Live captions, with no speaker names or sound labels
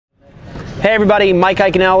Hey everybody, Mike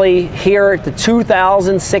Iaconelli here at the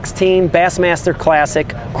 2016 Bassmaster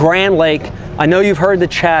Classic, Grand Lake. I know you've heard the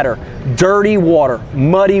chatter, dirty water,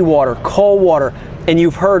 muddy water, cold water, and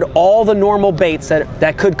you've heard all the normal baits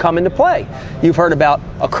that could come into play. You've heard about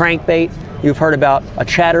a crankbait, you've heard about a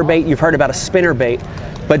chatterbait, you've heard about a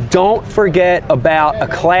spinnerbait, but don't forget about a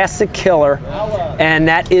classic killer, and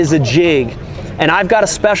that is a jig. And I've got a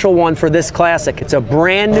special one for this classic. It's a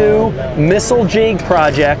brand new missile jig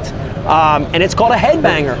project. And it's called a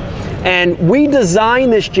headbanger. And we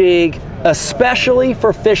designed this jig especially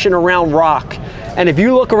for fishing around rock. And if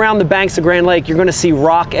you look around the banks of Grand Lake, you're gonna see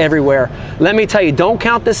rock everywhere. Let me tell you, don't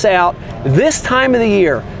count this out. This time of the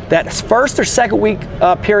year, that first or second week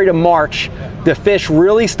period of March, the fish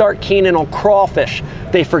really start keening on crawfish.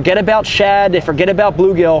 They forget about shad, they forget about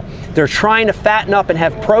bluegill. They're trying to fatten up and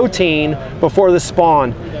have protein before the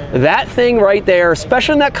spawn. That thing right there,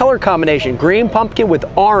 especially in that color combination, green pumpkin with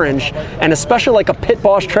orange, and especially like a pit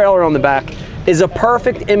boss trailer on the back, is a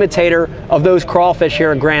perfect imitator of those crawfish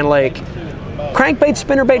here in Grand Lake. Crankbait,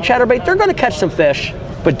 spinnerbait, chatterbait, they're gonna catch some fish,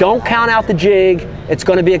 but don't count out the jig. It's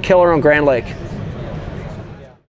gonna be a killer on Grand Lake.